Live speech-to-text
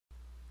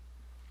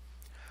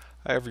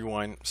Hi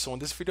everyone. So in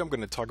this video I'm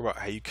going to talk about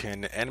how you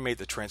can animate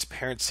the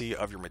transparency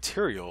of your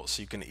material so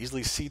you can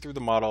easily see through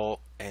the model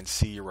and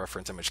see your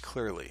reference image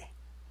clearly.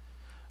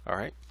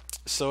 Alright,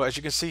 so as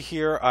you can see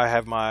here I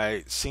have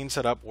my scene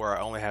set up where I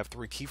only have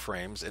 3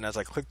 keyframes, and as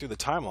I click through the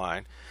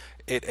timeline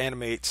it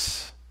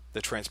animates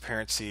the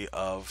transparency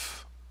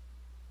of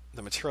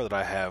the material that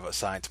I have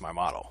assigned to my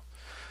model.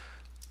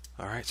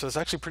 Alright, so it's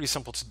actually pretty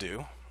simple to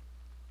do.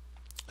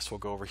 So we'll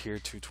go over here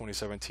to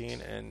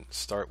 2017 and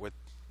start with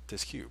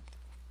this cube.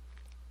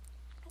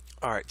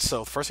 Alright,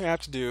 so the first thing I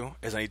have to do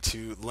is I need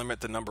to limit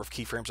the number of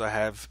keyframes I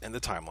have in the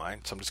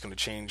timeline. So I'm just going to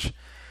change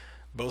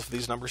both of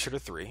these numbers here to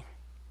 3.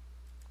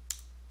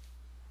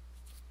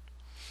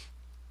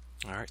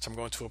 Alright, so I'm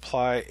going to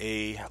apply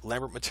a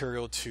Lambert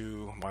material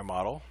to my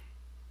model.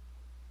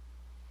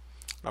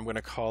 I'm going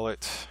to call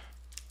it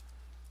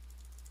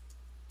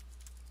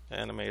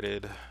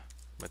animated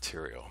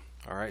material.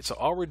 Alright, so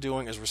all we're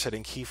doing is we're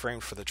setting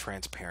keyframes for the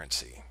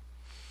transparency.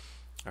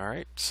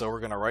 Alright, so we're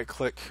going to right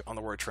click on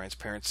the word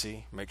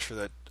transparency, make sure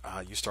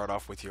that you start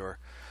off with your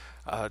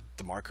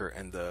the marker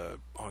and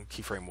on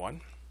keyframe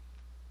 1.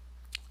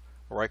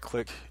 Right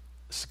click,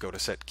 go to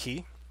set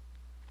key.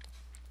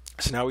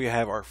 So now we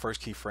have our first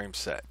keyframe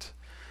set.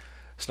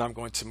 So now I'm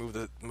going to move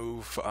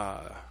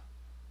to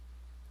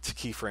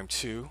keyframe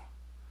 2,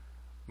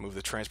 move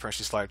the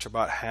transparency slider to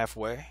about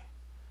halfway,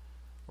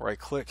 right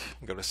click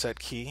and go to set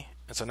key,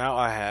 and so now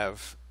I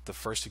have the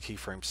first 2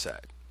 keyframes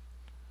set.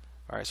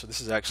 Alright, so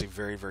this is actually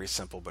very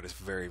simple, but it's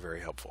very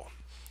helpful.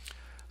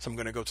 So I'm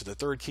going to go to the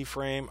third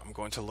keyframe. I'm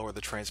going to lower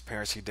the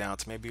transparency down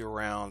to maybe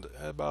around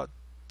about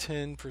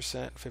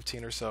 10%,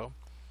 15 or so.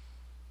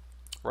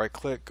 Right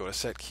click, go to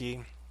set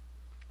key.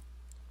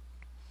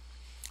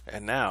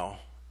 And now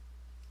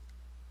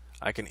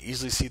I can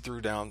easily see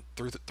through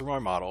my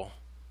model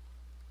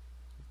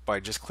by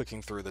just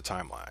clicking through the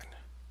timeline.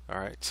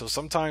 Alright, so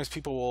sometimes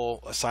people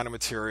will assign a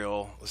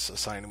material,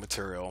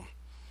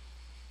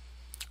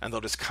 and they'll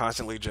just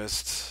constantly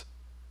just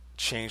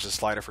change the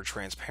slider for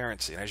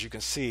transparency. And as you can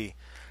see,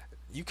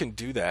 you can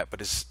do that, but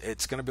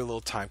it's going to be a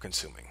little time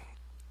consuming.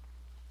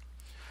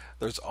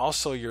 There's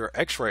also your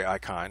X-ray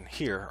icon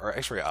here, or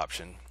X-ray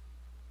option,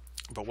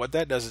 but what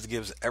that does is it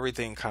gives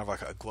everything kind of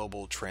like a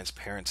global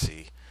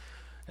transparency,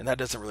 and that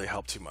doesn't really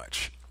help too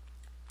much.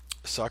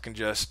 So I can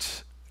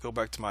just go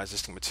back to my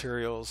existing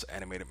materials,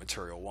 animated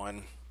material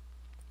 1,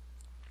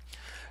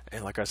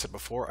 and like I said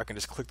before, I can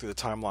just click through the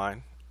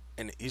timeline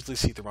and easily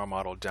see through my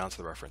model down to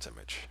the reference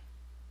image.